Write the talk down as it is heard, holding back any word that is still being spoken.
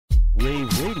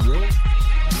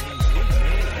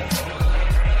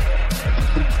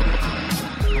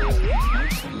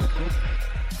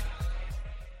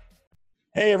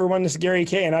Hey everyone, this is Gary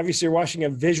Kay, and obviously you're watching a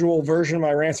visual version of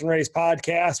my Rants and rAVes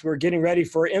podcast. We're getting ready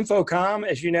for InfoComm.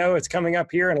 As you know, it's coming up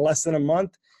here in less than a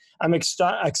month. I'm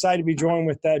excited to be joined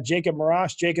with Jacob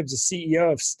Marash. Jacob's the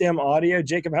CEO of STEM Audio.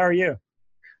 Jacob, how are you?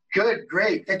 Good,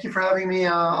 great. Thank you for having me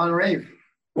on rAVe.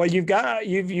 Well, you've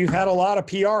had a lot of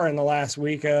PR in the last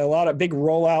week, a lot of big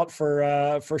rollout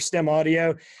for STEM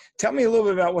Audio. Tell me a little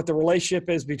bit about what the relationship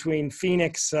is between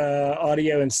Phoenix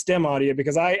Audio and STEM Audio,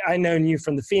 because I known you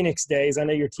from the Phoenix days. I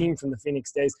know your team from the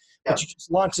Phoenix days. Yeah. But you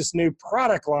just launched this new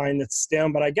product line that's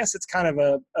STEM, but I guess it's kind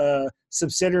of a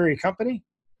subsidiary company.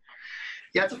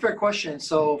 Yeah, that's a fair question.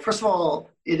 So first of all,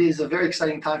 it is a very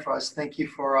exciting time for us. Thank you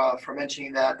for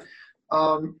mentioning that.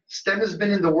 STEM has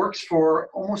been in the works for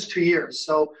almost 2 years.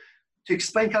 So to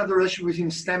explain kind of the relationship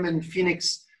between STEM and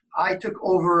Phoenix, I took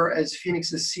over as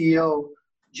Phoenix's CEO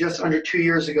just under 2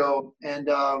 years ago, and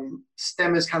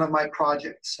STEM is kind of my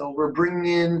project. So we're bringing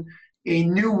in a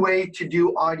new way to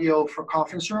do audio for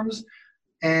conference rooms.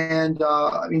 And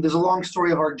I mean, there's a long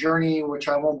story of our journey, which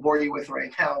I won't bore you with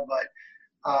right now,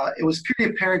 but it was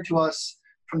pretty apparent to us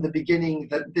from the beginning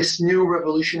that this new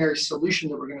revolutionary solution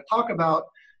that we're going to talk about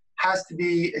has to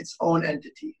be its own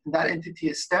entity. And that entity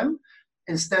is STEM,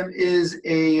 and STEM is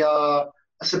a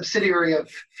subsidiary of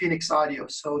Phoenix Audio.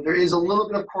 So there is a little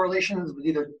bit of correlations with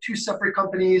either two separate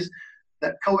companies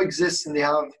that coexist, and they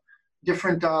have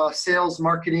different sales,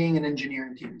 marketing, and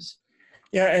engineering teams.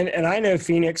 Yeah, and I know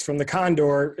Phoenix from the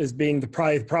Condor as being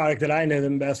probably the product that I know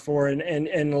them best for, and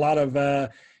a lot of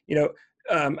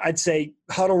I'd say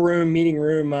huddle room, meeting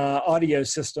room audio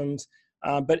systems.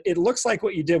 But it looks like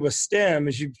what you did with STEM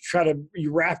is you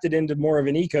wrapped it into more of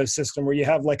an ecosystem where you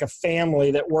have like a family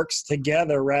that works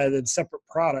together rather than separate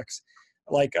products,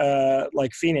 like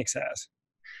Phoenix has.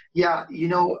 Yeah,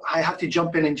 I have to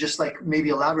jump in and just like maybe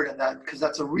elaborate on that, because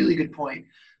that's a really good point.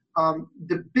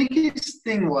 The biggest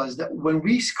thing was that when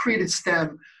we created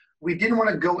STEM, we didn't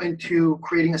want to go into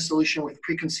creating a solution with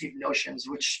preconceived notions,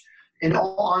 which in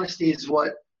all honesty is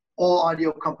what all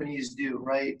audio companies do,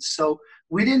 right? So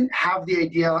we didn't have the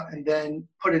idea and then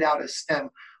put it out as STEM.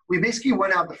 We basically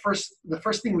went out, the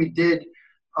first thing we did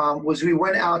was we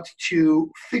went out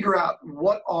to figure out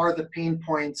what are the pain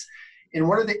points and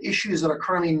what are the issues that are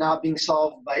currently not being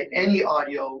solved by any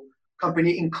audio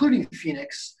company, including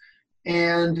Phoenix.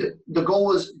 And the goal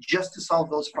was just to solve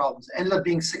those problems. It ended up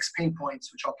being 6 pain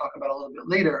points, which I'll talk about a little bit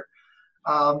later.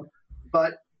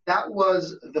 But that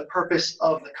was the purpose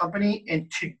of the company. And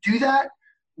to do that,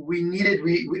 we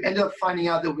ended up finding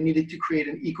out that we needed to create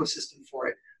an ecosystem for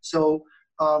it. So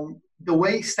the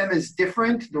way STEM is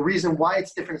different, the reason why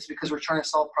it's different is because we're trying to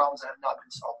solve problems that have not been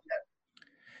solved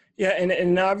yet. Yeah,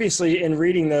 and obviously in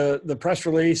reading the press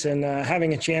release and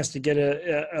having a chance to get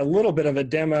a little bit of a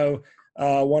demo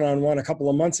one-on-one a couple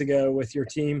of months ago with your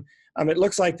team, it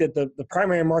looks like that the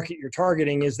primary market you're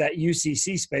targeting is that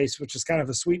UCC space, which is kind of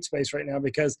a sweet space right now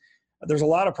because there's a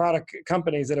lot of product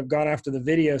companies that have gone after the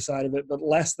video side of it, but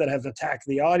less that have attacked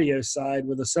the audio side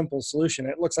with a simple solution.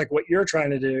 It looks like what you're trying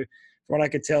to do, from what I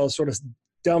could tell, is sort of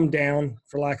dumb down,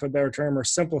 for lack of a better term, or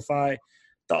simplify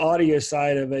the audio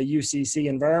side of a UCC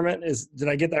environment. Did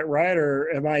I get that right,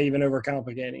 or am I even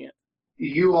overcomplicating it?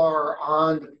 You're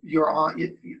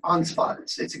on spot.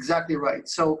 It's exactly right.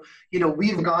 So,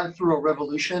 we've gone through a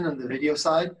revolution on the video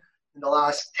side in the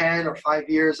last 10 or 5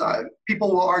 years.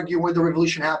 People will argue when the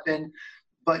revolution happened,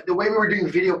 but the way we were doing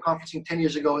video conferencing 10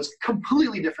 years ago is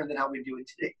completely different than how we do it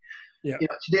today. Yeah.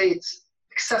 Today it's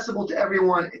accessible to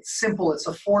everyone. It's simple. It's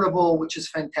affordable, which is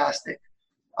fantastic.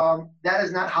 That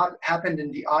has not happened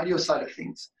in the audio side of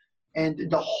things. And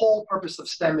the whole purpose of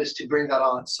STEM is to bring that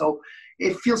on. So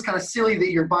it feels kind of silly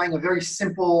that you're buying a very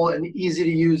simple and easy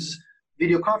to use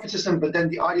video conference system, but then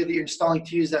the audio that you're installing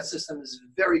to use that system is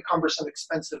very cumbersome,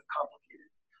 expensive,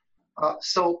 complicated.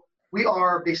 So we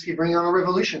are basically bringing on a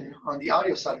revolution on the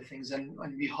audio side of things, and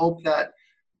we hope that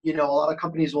a lot of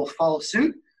companies will follow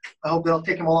suit. I hope it'll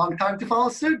take them a long time to follow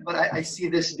suit, but I see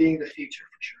this being the future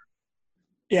for sure.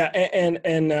 Yeah,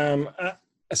 and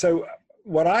so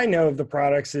what I know of the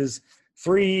products is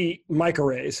 3 mic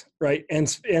arrays, right, and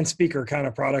speaker kind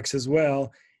of products as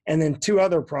well, and then 2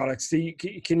 other products. So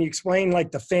can you explain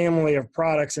like the family of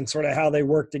products and sort of how they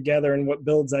work together and what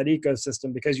builds that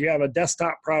ecosystem? Because you have a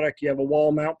desktop product, you have a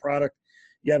wall mount product,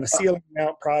 you have a ceiling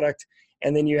mount product,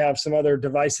 and then you have some other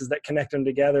devices that connect them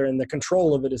together, and the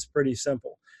control of it is pretty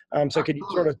simple. So could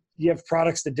do you have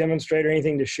products to demonstrate or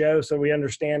anything to show so we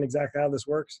understand exactly how this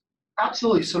works?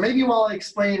 Absolutely. So maybe while I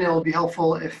explain, it will be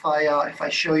helpful if I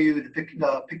show you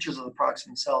the pictures of the products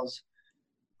themselves.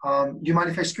 Do you mind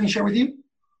if I screen share with you?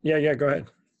 Yeah, go ahead.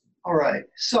 All right.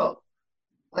 So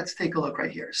let's take a look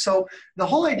right here. So the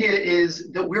whole idea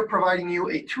is that we're providing you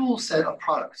a tool set of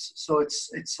products. So it's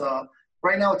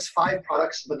right now it's 5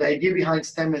 products, but the idea behind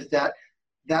STEM is that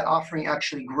that offering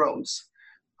actually grows.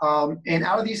 And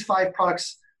out of these 5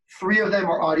 products, 3 of them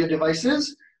are audio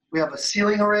devices. We have a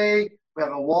ceiling array, we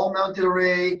have a wall-mounted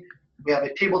array, we have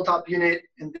a tabletop unit,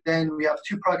 and then we have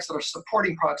 2 products that are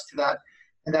supporting products to that,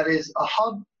 and that is a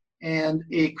hub and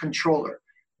a controller.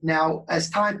 Now, as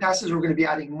time passes, we're going to be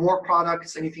adding more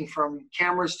products, anything from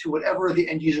cameras to whatever the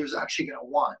end user is actually going to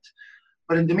want.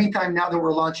 But in the meantime, now that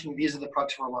we're launching, these are the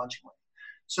products we're launching with.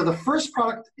 So the first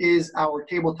product is our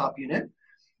tabletop unit.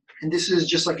 And this is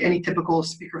just like any typical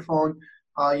speakerphone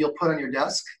you'll put on your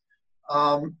desk.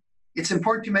 It's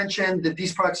important to mention that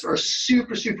these products are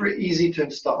super, super easy to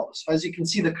install. So as you can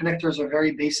see, the connectors are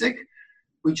very basic.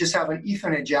 We just have an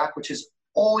Ethernet jack, which is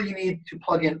all you need to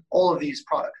plug in all of these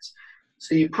products.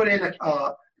 So you put in an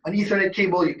Ethernet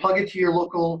cable, you plug it to your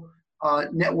local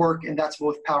network, and that's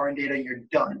both power and data, you're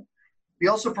done. We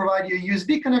also provide you a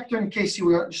USB connector in case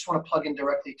you just want to plug in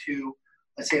directly to,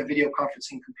 let's say, a video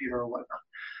conferencing computer or whatnot.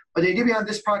 But the idea behind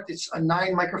this product, it's a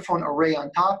 9 microphone array on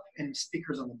top and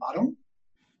speakers on the bottom.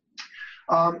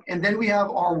 And then we have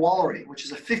our wall array, which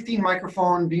is a 15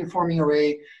 microphone beamforming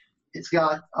array. It's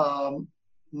got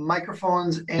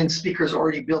microphones and speakers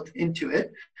already built into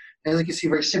it. And as you can see,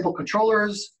 very simple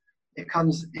controllers. It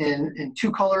comes in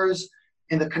 2 colors,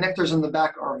 and the connectors in the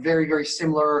back are very, very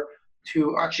similar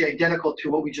to, actually identical to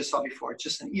what we just saw before. It's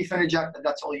just an Ethernet jack,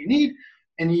 that's all you need,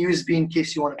 and a USB in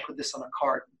case you want to put this on a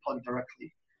card and plug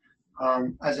directly.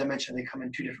 As I mentioned, they come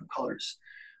in 2 different colors.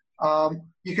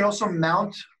 You can also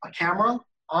mount a camera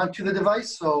onto the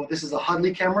device. So this is a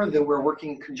Hudley camera that we're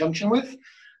working in conjunction with.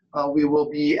 We will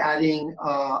be adding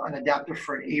an adapter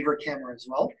for an AVer camera as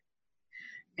well.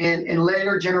 And in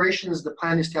later generations, the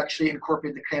plan is to actually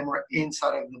incorporate the camera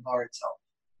inside of the bar itself.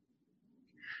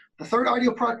 The third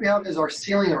audio product we have is our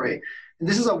ceiling array. And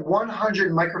this is a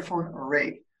 100 microphone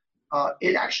array.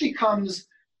 It actually comes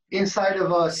inside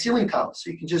of a ceiling tile. So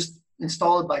you can just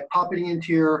install it by popping it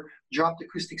into your dropped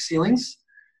acoustic ceilings.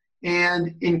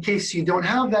 And in case you don't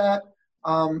have that,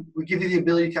 we give you the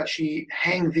ability to actually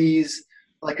hang these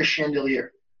like a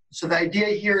chandelier. So the idea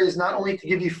here is not only to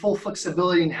give you full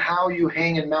flexibility in how you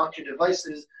hang and mount your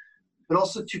devices, but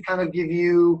also to kind of give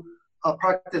you a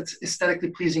product that's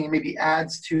aesthetically pleasing and maybe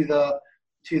adds to the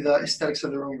aesthetics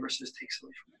of the room versus takes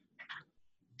away from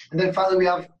it. And then finally we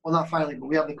have, well, not finally, but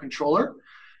we have the controller.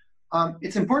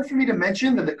 It's important for me to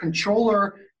mention that the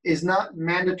controller is not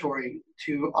mandatory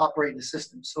to operate the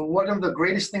system. So one of the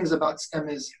greatest things about STEM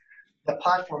is the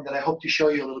platform that I hope to show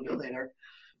you a little bit later.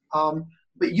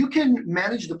 But you can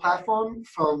manage the platform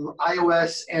from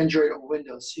iOS, Android, or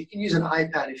Windows. So you can use an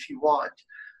iPad if you want.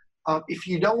 If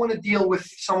you don't want to deal with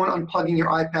someone unplugging your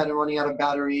iPad and running out of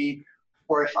battery,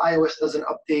 or if iOS doesn't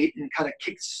update and kind of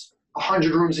kicks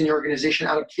 100 rooms in your organization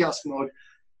out of kiosk mode,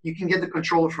 you can get the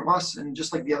controller from us, and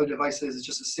just like the other devices, it's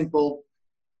just a simple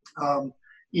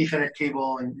Ethernet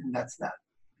cable, and that's that.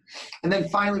 And then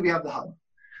finally, we have the hub.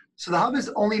 So the hub is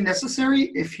only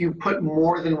necessary if you put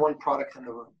more than one product in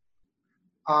the room.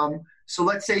 So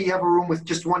let's say you have a room with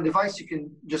just one device, you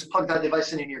can just plug that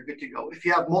device in and you're good to go. If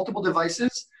you have multiple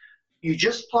devices, you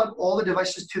just plug all the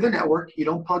devices to the network, you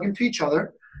don't plug them to each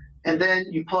other, and then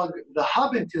you plug the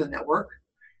hub into the network,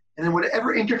 and then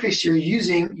whatever interface you're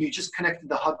using, you just connect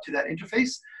the hub to that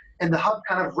interface, and the hub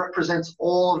kind of represents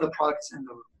all of the products in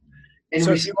the room. And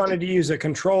so if you wanted to use a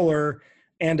controller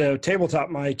and a tabletop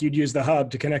mic, you'd use the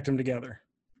hub to connect them together.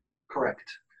 Correct.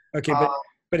 Okay,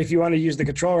 but if you want to use the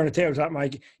controller and a tabletop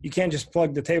mic, you can't just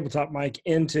plug the tabletop mic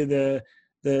into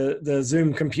the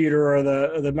Zoom computer or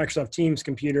the Microsoft Teams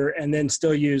computer and then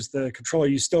still use the controller.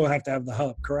 You still have to have the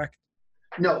hub, correct?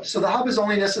 No, so the hub is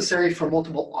only necessary for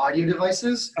multiple audio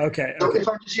devices. Okay. So if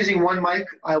I'm just using one mic,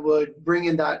 I would bring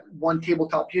in that one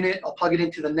tabletop unit, I'll plug it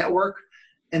into the network,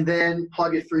 and then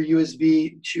plug it through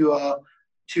USB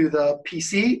to the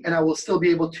PC, and I will still be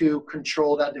able to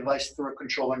control that device through a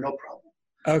controller, no problem.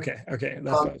 Okay,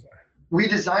 that's we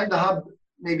designed the hub,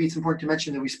 maybe it's important to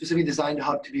mention that we specifically designed the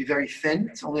hub to be very thin.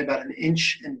 It's only about 1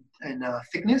 inch in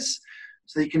thickness,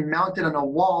 so that you can mount it on a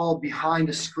wall behind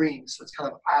a screen, so it's kind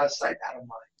of out of sight, out of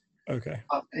mind. Okay.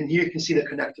 And here you can see the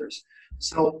connectors.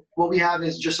 So what we have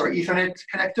is just our Ethernet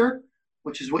connector,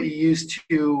 which is what you use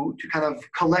to kind of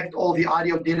collect all the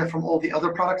audio data from all the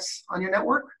other products on your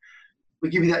network. We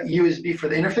give you that USB for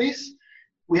the interface.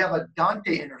 We have a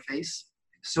Dante interface.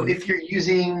 So if you're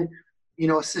using,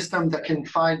 a system that can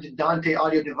find Dante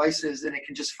audio devices, then it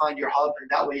can just find your hub, and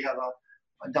that way you have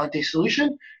a Dante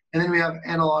solution. And then we have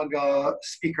analog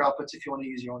speaker outputs if you want to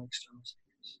use your own external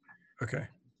speakers. Okay.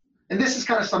 And this is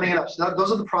kind of summing it up. So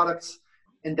those are the products.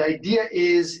 And the idea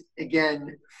is,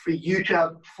 again, for you to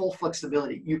have full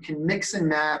flexibility. You can mix and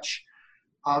match.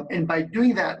 And by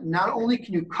doing that, not only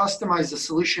can you customize the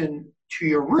solution to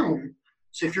your room,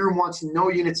 so if your room wants no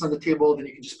units on the table, then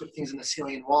you can just put things in the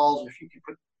ceiling and walls, or if you can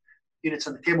put units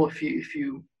on the table if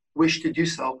you wish to do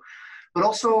so. But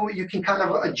also you can kind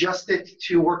of adjust it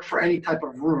to work for any type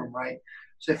of room, right?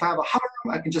 So if I have a huddle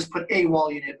room, I can just put a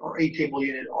wall unit or a table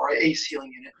unit or a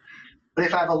ceiling unit. But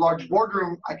if I have a large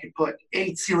boardroom, I could put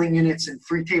 8 ceiling units and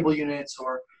 3 table units,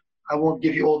 or I won't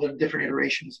give you all the different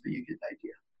iterations, but you get the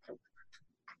idea.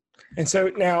 And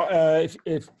so now,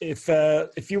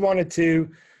 if you wanted to,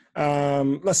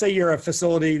 let's say you're a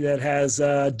facility that has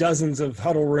dozens of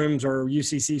huddle rooms or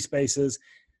UCC spaces,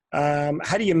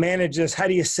 how do you manage this? How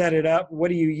do you set it up? What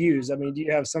do you use? I mean, do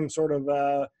you have some sort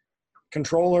of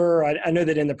controller? I know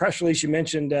that in the press release you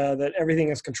mentioned that everything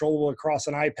is controllable across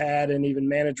an iPad and even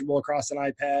manageable across an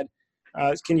iPad.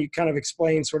 Can you kind of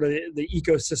explain sort of the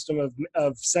ecosystem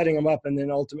of setting them up and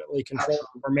then ultimately controlling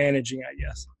or managing, I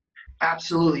guess?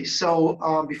 Absolutely.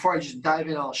 So before I just dive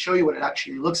in, I'll show you what it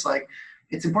actually looks like.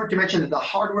 It's important to mention that the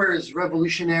hardware is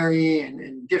revolutionary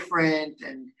and different,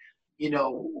 and we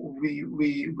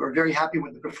are very happy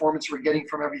with the performance we're getting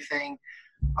from everything.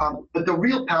 But the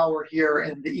real power here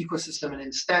in the ecosystem and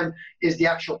in STEM is the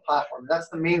actual platform. That's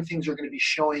the main things we're going to be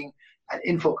showing at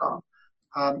InfoComm.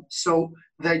 So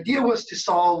the idea was to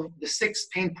solve the 6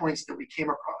 pain points that we came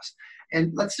across.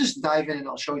 And let's just dive in and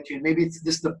I'll show it to you. Maybe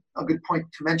this is a good point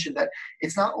to mention that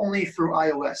it's not only through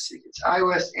iOS. It's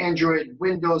iOS, Android,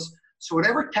 Windows. So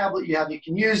whatever tablet you have, you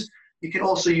can use. You can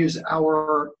also use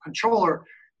our controller.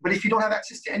 But if you don't have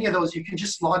access to any of those, you can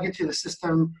just log into the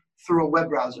system through a web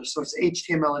browser. So it's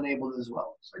HTML enabled as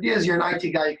well. So the idea is you're an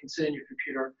IT guy, you can sit in your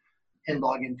computer and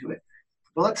log into it.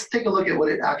 But let's take a look at what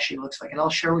it actually looks like. And I'll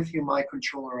share with you my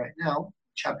controller right now,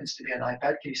 which happens to be an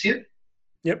iPad. Can you see it?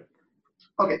 Yep.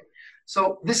 Okay.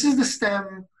 So this is the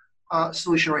STEM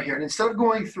solution right here. And instead of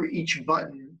going through each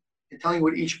button and telling you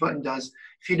what each button does,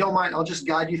 if you don't mind, I'll just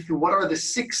guide you through what are the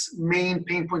 6 main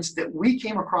pain points that we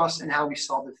came across and how we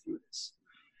solved it through this.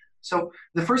 So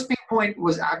the first pain point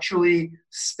was actually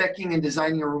speccing and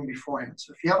designing a room beforehand.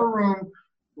 So if you have a room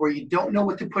where you don't know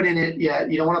what to put in it yet,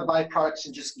 you don't want to buy products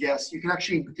and just guess, you can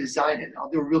actually design it. I'll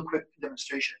do a real quick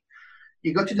demonstration.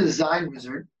 You go to the design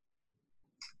wizard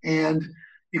and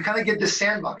you kind of get this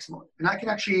sandbox mode. And I can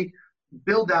actually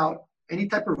build out any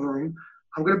type of room.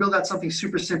 I'm going to build out something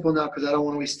super simple now because I don't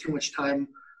want to waste too much time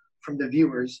from the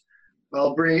viewers. But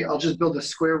I'll just build a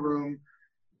square room.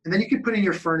 And then you can put in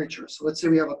your furniture. So let's say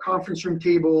we have a conference room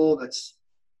table that's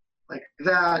like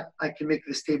that. I can make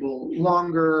this table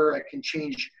longer. I can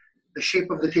change the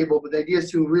shape of the table. But the idea is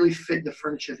to really fit the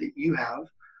furniture that you have.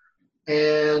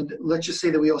 And let's just say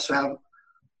that we also have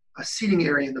a seating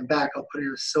area in the back. I'll put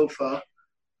in a sofa.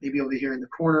 Maybe over here in the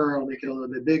corner, I'll make it a little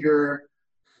bit bigger.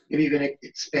 Maybe even it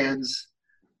expands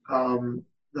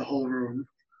the whole room.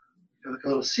 Like a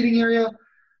little seating area.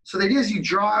 So the idea is you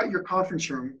draw out your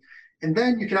conference room, and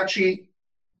then you can actually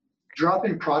drop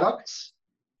in products.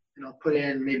 And I'll put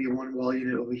in maybe one wall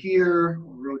unit over here.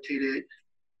 I'll rotate it.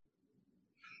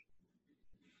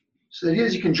 So the idea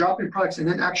is you can drop in products and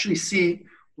then actually see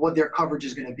what their coverage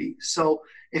is going to be. So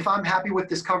if I'm happy with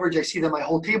this coverage, I see that my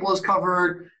whole table is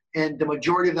covered, and the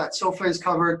majority of that sofa is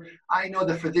covered. I know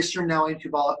that for this room now I need to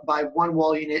buy 1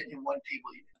 wall unit and 1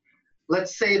 table unit.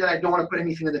 Let's say that I don't want to put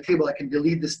anything on the table. I can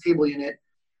delete this table unit,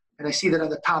 and I see that on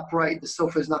the top right, the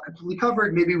sofa is not completely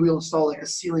covered. Maybe we'll install like a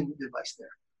ceiling device there.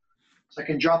 So I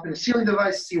can drop in a ceiling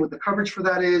device, see what the coverage for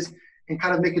that is, and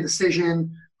kind of make a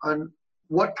decision on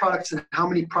what products and how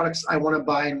many products I want to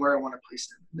buy and where I want to place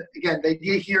them. Again, the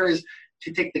idea here is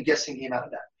to take the guessing game out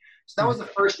of that. So that was the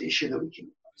first issue that we came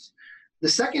across. The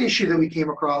second issue that we came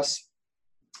across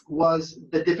was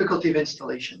the difficulty of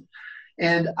installation.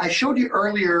 And I showed you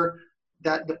earlier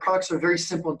that the products are very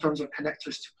simple in terms of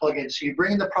connectors to plug in. So you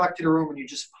bring in the product to the room and you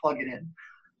just plug it in.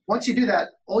 Once you do that,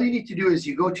 all you need to do is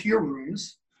you go to your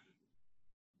rooms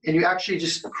and you actually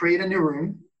just create a new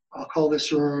room. I'll call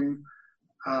this room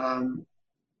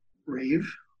rAVe.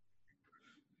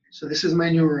 So this is my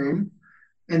new room.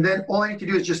 And then all I need to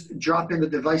do is just drop in the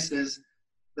devices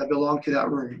that belong to that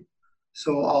room.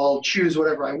 So I'll choose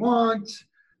whatever I want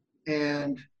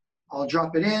and I'll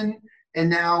drop it in. And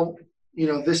now,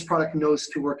 this product knows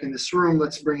to work in this room.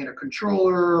 Let's bring in a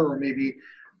controller or maybe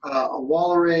a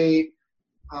wall array.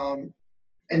 And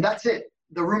that's it.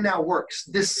 The room now works.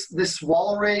 This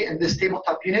wall array and this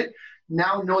tabletop unit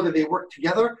now know that they work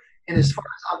together. And as far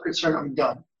as I'm concerned, I'm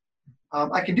done.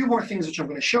 I can do more things, which I'm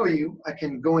going to show you. I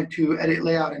can go into edit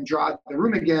layout and draw out the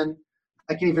room again.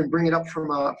 I can even bring it up from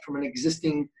an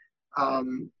existing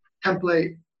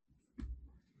template,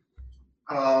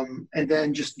 and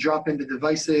then just drop into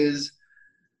devices.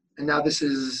 And now this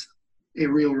is a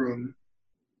real room.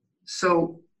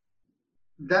 So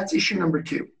that's issue number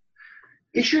 2.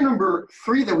 Issue number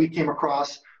 3 that we came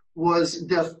across was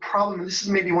the problem, and this is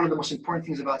maybe one of the most important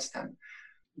things about STEM.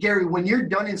 Gary, when you're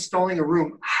done installing a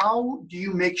room, how do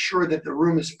you make sure that the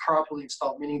room is properly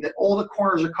installed, meaning that all the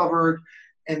corners are covered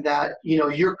and that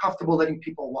you're comfortable letting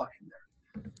people walk in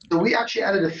there? So we actually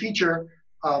added a feature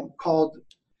called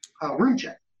Room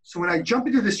Check. So when I jump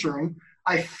into this room,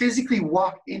 I physically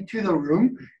walk into the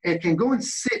room and can go and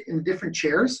sit in different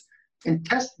chairs and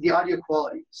test the audio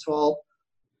quality. So I'll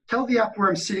tell the app where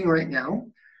I'm sitting right now,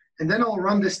 and then I'll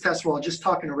run this test where I'll just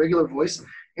talk in a regular voice,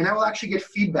 and I will actually get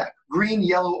feedback, green,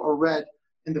 yellow, or red,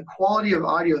 in the quality of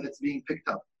audio that's being picked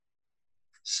up.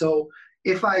 So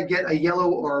if I get a yellow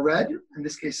or a red, in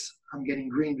this case, I'm getting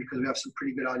green because we have some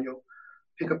pretty good audio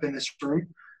pickup in this room,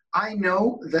 I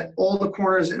know that all the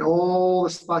corners and all the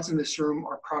spots in this room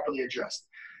are properly addressed.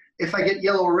 If I get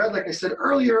yellow or red, like I said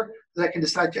earlier, then I can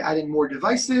decide to add in more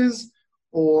devices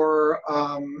or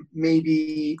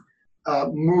maybe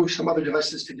move some other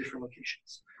devices to different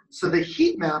locations. So the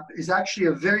heat map is actually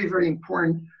a very, very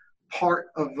important part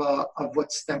of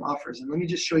what STEM offers. And let me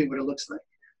just show you what it looks like.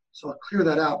 So I'll clear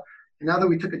that out. And now that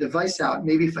we took a device out,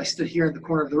 maybe if I stood here in the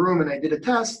corner of the room and I did a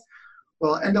test, what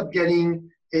I'll end up getting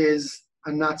is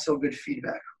a not so good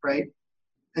feedback, right?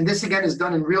 And this again is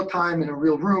done in real time in a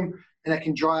real room, and I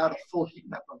can draw out a full heat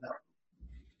map of that.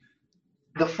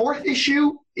 The 4th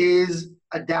issue is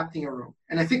adapting a room.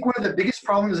 And I think one of the biggest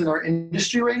problems in our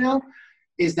industry right now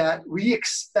is that we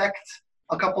expect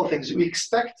a couple of things. We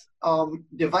expect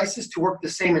devices to work the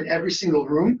same in every single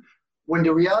room, when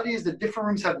the reality is that different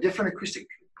rooms have different acoustic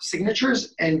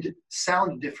signatures and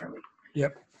sound differently.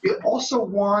 Yep. We also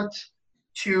want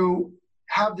to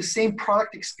have the same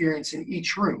product experience in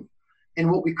each room. And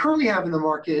what we currently have in the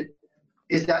market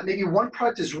is that maybe one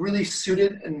product is really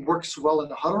suited and works well in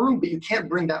the huddle room, but you can't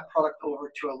bring that product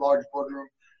over to a large boardroom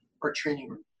or training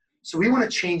room. So we want to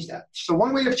change that. So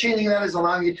one way of changing that is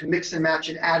allowing you to mix and match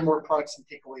and add more products and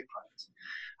take away products.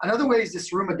 Another way is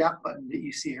this room adapt button that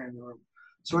you see here in the room.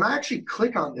 So when I actually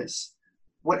click on this,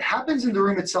 what happens in the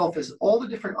room itself is all the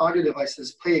different audio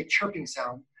devices play a chirping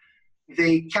sound.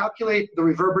 They calculate the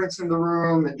reverberance in the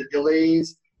room and the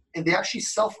delays, and they actually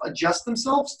self-adjust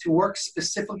themselves to work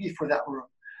specifically for that room.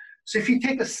 So if you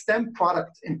take a STEM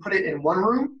product and put it in one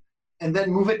room and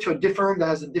then move it to a different room that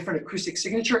has a different acoustic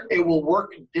signature, it will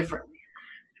work differently.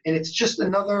 And it's just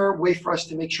another way for us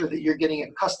to make sure that you're getting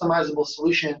a customizable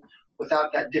solution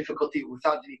without that difficulty,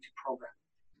 without the need to program.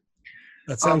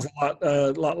 That sounds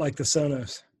a lot like the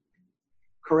Sonos.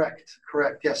 Correct.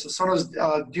 Yeah, so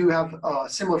Sonos do have a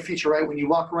similar feature, right? When you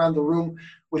walk around the room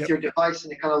with your device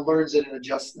and it kind of learns it and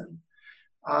adjusts them.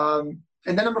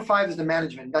 And then number 5 is the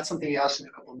management. That's something you asked me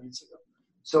a couple of minutes ago.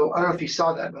 So I don't know if you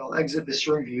saw that, but I'll exit this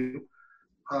room view.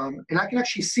 And I can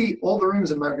actually see all the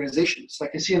rooms in my organization. So I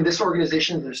can see in this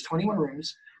organization, there's 21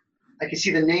 rooms. I can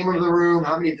see the name of the room,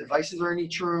 how many devices are in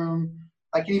each room.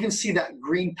 I can even see that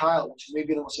green tile, which is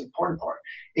maybe the most important part.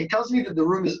 It tells me that the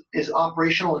room is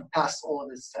operational and passed all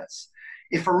of its tests.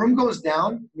 If a room goes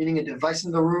down, meaning a device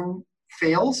in the room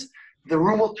fails, the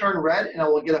room will turn red and I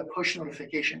will get a push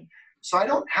notification. So I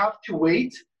don't have to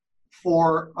wait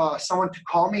for someone to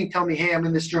call me and tell me, hey, I'm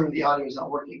in this room and the audio is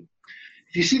not working.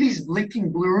 If you see these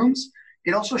blinking blue rooms,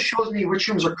 it also shows me which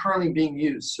rooms are currently being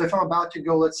used. So if I'm about to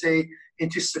go, let's say,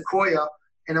 into Sequoia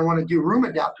and I want to do room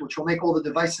adapt, which will make all the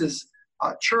devices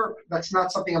chirp, that's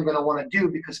not something I'm going to want to do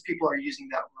because people are using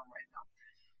that room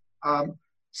right now.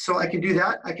 So I can do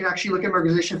that. I can actually look at my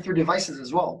organization through devices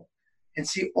as well and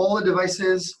see all the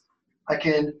devices. I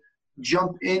can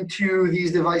jump into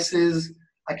these devices.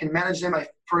 I can manage them.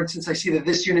 For instance, I see that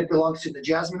this unit belongs to the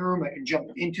Jasmine room. I can jump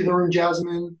into the room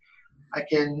Jasmine. I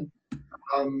can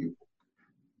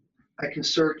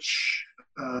search.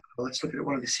 Let's look at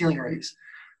one of the ceiling arrays.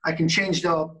 I can change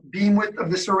the beam width of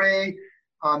this array.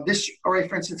 This array,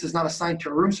 for instance, is not assigned to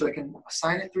a room, so I can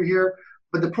assign it through here.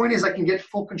 But the point is I can get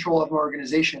full control of my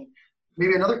organization.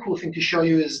 Maybe another cool thing to show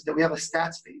you is that we have a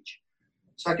stats page.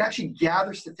 So I can actually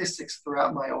gather statistics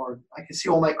throughout my org. I can see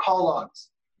all my call logs.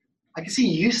 I can see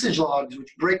usage logs,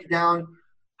 which break down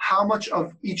how much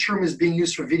of each room is being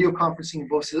used for video conferencing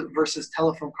versus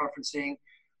telephone conferencing.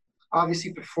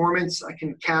 Obviously, performance, I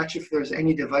can catch if there's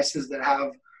any devices that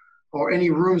have, or any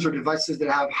rooms or devices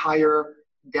that have higher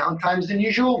downtimes than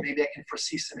usual. Maybe I can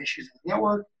foresee some issues in the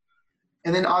network.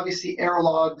 And then obviously error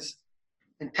logs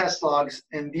and test logs,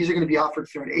 and these are going to be offered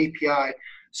through an API.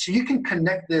 So you can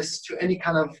connect this to any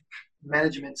kind of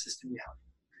management system you have.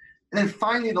 And then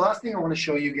finally, the last thing I want to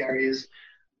show you, Gary, is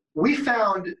we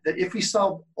found that if we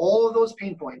solve all of those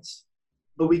pain points,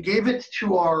 but we gave it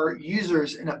to our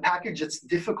users in a package that's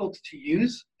difficult to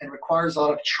use and requires a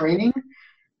lot of training,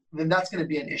 then that's going to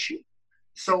be an issue.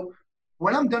 So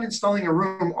when I'm done installing a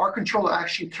room, our controller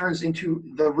actually turns into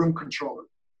the room controller.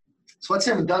 So let's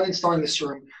say I'm done installing this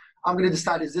room. I'm going to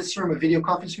decide, is this room a video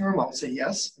conferencing room? I'll say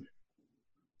yes.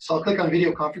 So I'll click on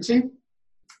video conferencing,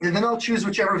 and then I'll choose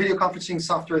whichever video conferencing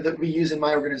software that we use in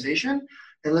my organization.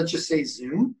 And let's just say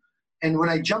Zoom. And when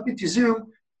I jump into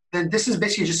Zoom, then this is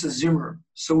basically just a Zoom room.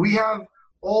 So we have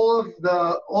all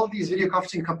of these video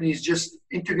conferencing companies just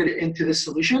integrated into this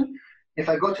solution. If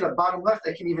I go to the bottom left,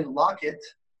 I can even lock it.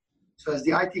 So as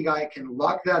the IT guy, I can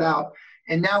lock that out.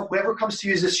 And now whoever comes to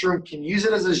use this room can use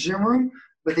it as a Zoom room,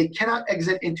 but they cannot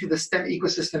exit into the STEM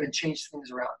ecosystem and change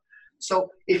things around. So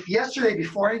if yesterday,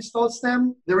 before I installed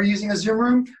STEM, they were using a Zoom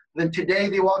room, then today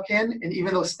they walk in, and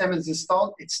even though STEM is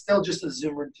installed, it's still just a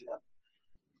Zoom room to them.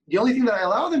 The only thing that I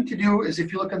allow them to do is,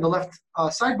 if you look on the left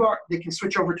sidebar, they can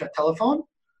switch over to a telephone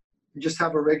and just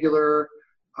have a regular,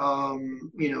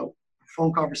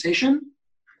 phone conversation.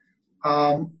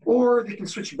 Or they can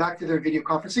switch back to their video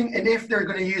conferencing. And if they're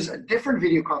going to use a different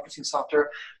video conferencing software,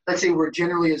 let's say we're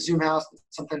generally a Zoom house,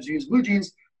 sometimes we use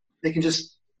BlueJeans, they can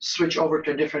just switch over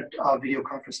to a different video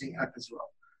conferencing app as well.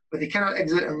 But they cannot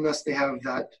exit unless they have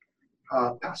that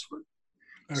password.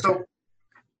 Okay. So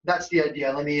that's the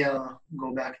idea. Let me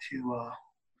go back to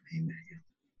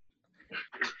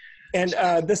And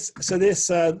I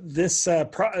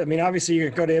mean, obviously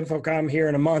you're going to go to InfoComm here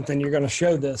in a month and you're going to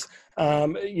show this.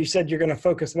 You said you're going to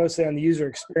focus mostly on the user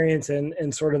experience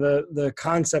and sort of the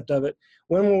concept of it.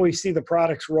 When will we see the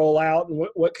products roll out, and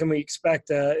what can we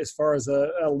expect as far as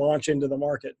a launch into the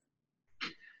market?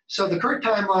 So the current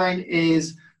timeline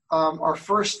is our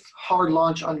first hard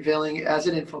launch unveiling is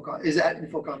at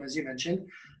InfoComm, as you mentioned.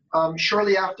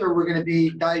 Shortly after, we're going to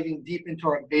be diving deep into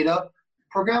our beta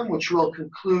program, which will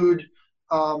conclude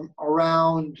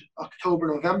around October,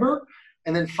 November,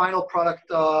 and then final product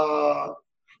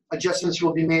adjustments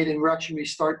will be made, and we're actually going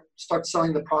to start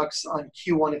selling the products on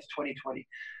Q1 of 2020.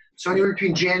 So anywhere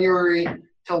between January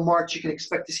till March, you can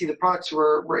expect to see the products.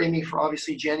 We're aiming for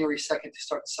obviously January 2nd to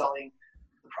start selling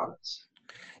the products.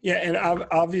 Yeah, and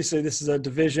obviously this is a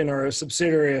division or a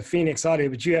subsidiary of Phoenix Audio,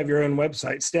 but you have your own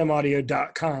website,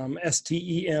 stemaudio.com,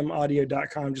 STEM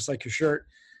audio.com, just like your shirt,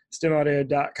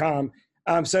 stemaudio.com.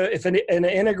 So if an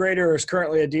integrator is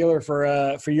currently a dealer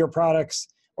for your products,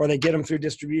 or they get them through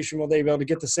distribution, will they be able to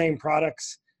get the same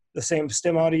products, the same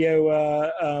STEM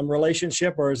Audio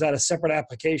relationship, or is that a separate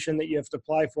application that you have to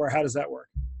apply for? How does that work?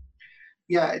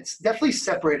 Yeah, it's definitely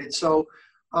separated. So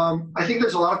I think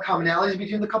there's a lot of commonalities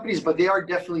between the companies, but they are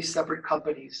definitely separate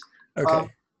companies. Okay.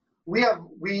 We have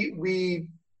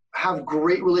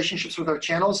great relationships with our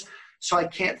channels, so I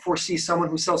can't foresee someone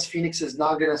who sells Phoenix is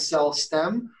not going to sell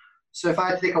STEM. So if I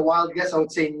had to take a wild guess, I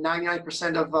would say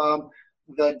 99% of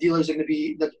the dealers are going to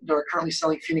be that are currently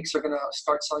selling Phoenix are going to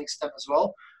start selling STEM as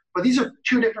well. But these are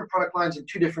two different product lines and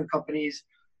two different companies.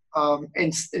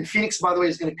 And Phoenix, by the way,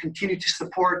 is going to continue to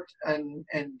support and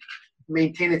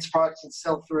maintain its products and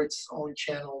sell through its own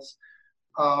channels.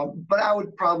 But I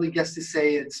would probably guess to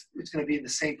say it's going to be in the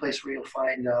same place where you'll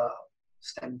find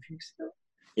STEM and Phoenix.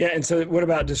 Yeah, and so what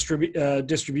about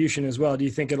distribution as well? Do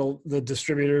you think the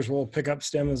distributors will pick up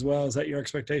STEM as well? Is that your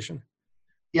expectation?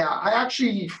 Yeah, I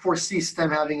actually foresee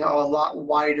STEM having a lot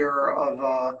wider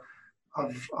of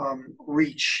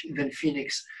reach than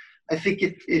Phoenix. I think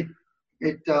it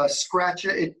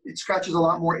scratches a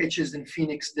lot more itches than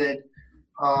Phoenix did.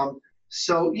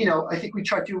 So I think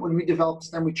when we developed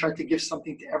STEM, we tried to give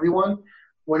something to everyone.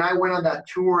 When I went on that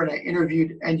tour and I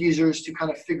interviewed end users to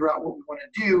kind of figure out what we want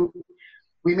to do,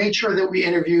 we made sure that we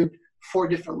interviewed 4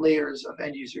 different layers of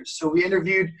end users. So we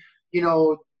interviewed,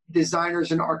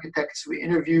 designers and architects, we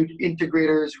interviewed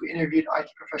integrators, we interviewed IT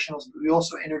professionals, but we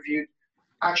also interviewed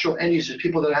actual end users,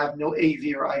 people that have no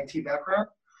AV or IT background.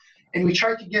 And we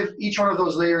tried to give each one of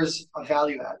those layers a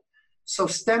value add. So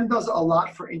STEM does a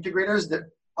lot for integrators that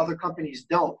other companies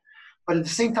don't. But at the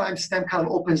same time, STEM kind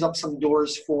of opens up some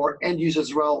doors for end users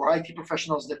as well, or IT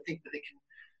professionals that think that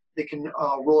they can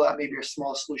roll out maybe a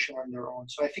small solution on their own.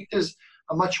 So I think there's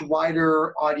a much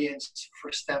wider audience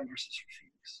for STEM versus for Phoenix.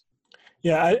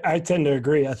 Yeah, I tend to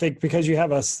agree. I think because you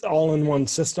have a all-in-one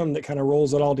system that kind of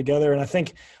rolls it all together, and I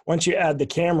think once you add the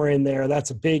camera in there,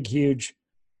 that's a big, huge.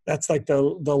 That's like that's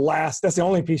the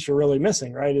only piece you're really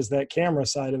missing, right? Is that camera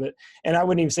side of it. And I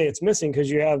wouldn't even say it's missing because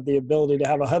you have the ability to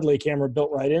have a Hudley camera built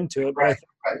right into it. But right.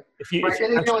 If you, right.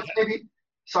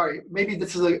 sorry, maybe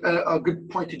this is a good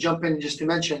point to jump in just to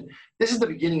mention. This is the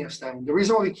beginning of STEM. The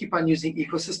reason why we keep on using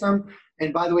ecosystem,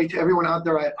 and by the way, to everyone out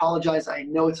there, I apologize. I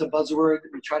know it's a buzzword.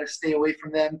 We try to stay away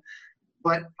from them.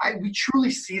 But we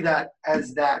truly see that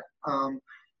as that,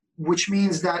 which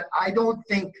means that I don't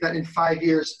think that in 5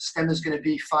 years, STEM is going to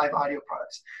be 5 audio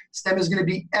products. STEM is going to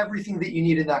be everything that you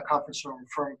need in that conference room,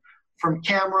 from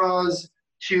cameras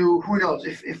to, who knows,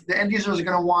 if the end users are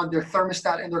going to want their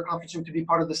thermostat in their conference room to be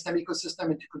part of the STEM ecosystem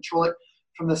and to control it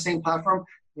from the same platform,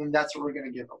 then that's what we're going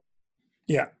to give them.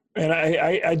 Yeah. And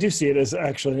I do see it as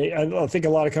actually, I think a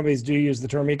lot of companies do use the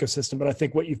term ecosystem, but I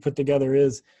think what you've put together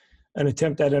is an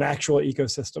attempt at an actual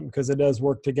ecosystem, because it does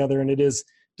work together and it is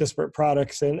disparate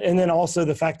products. And then also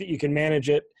the fact that you can manage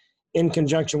it in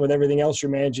conjunction with everything else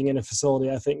you're managing in a facility,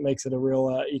 I think makes it a real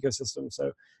ecosystem.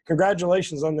 So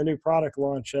congratulations on the new product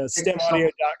launch,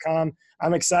 STEMaudio.com.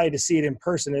 I'm excited to see it in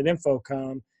person at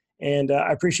InfoComm. And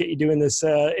I appreciate you doing this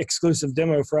exclusive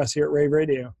demo for us here at rAVe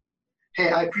Radio. Hey,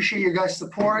 I appreciate your guys'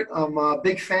 support. I'm a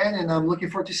big fan, and I'm looking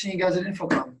forward to seeing you guys at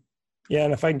InfoComm. Yeah,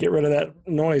 and if I can get rid of that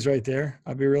noise right there,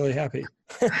 I'll be really happy.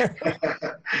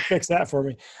 Fix that for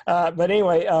me. But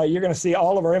anyway, you're going to see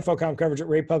all of our InfoComm coverage at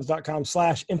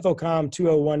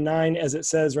ravepubs.com/InfoComm2019, as it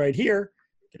says right here.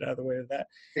 Get out of the way of that.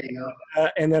 There you go.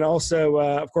 And then also,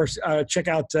 of course, check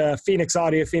out Phoenix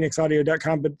Audio,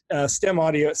 phoenixaudio.com, but STEM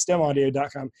Audio at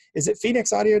stemaudio.com. Is it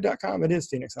phoenixaudio.com? It is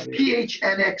Phoenix Audio.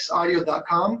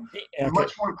 PHNXaudio.com. Okay.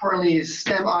 Much more importantly is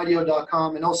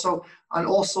stemaudio.com, and also on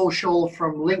all social,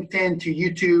 from LinkedIn to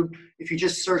YouTube. If you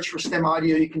just search for STEM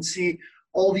Audio, you can see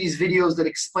all these videos that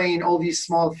explain all these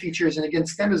small features. And again,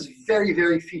 STEM is very,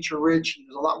 very feature rich.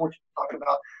 There's a lot more to talk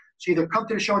about. So either come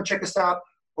to the show and check us out,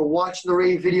 or watch the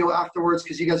rAVe video afterwards,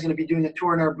 because you guys are going to be doing a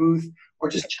tour in our booth, or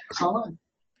just check us online.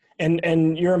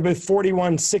 And you're in booth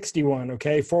 4161,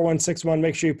 okay? 4161,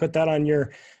 make sure you put that on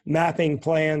your mapping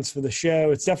plans for the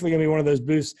show. It's definitely going to be one of those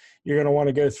booths you're going to want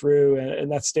to go through, and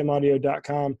that's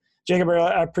stemaudio.com. Jacob,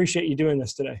 I appreciate you doing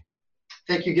this today.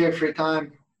 Thank you, Gabe, for your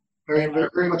time. Very, very,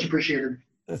 very much appreciated.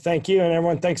 Thank you, and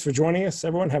everyone, thanks for joining us.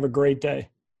 Everyone, have a great day.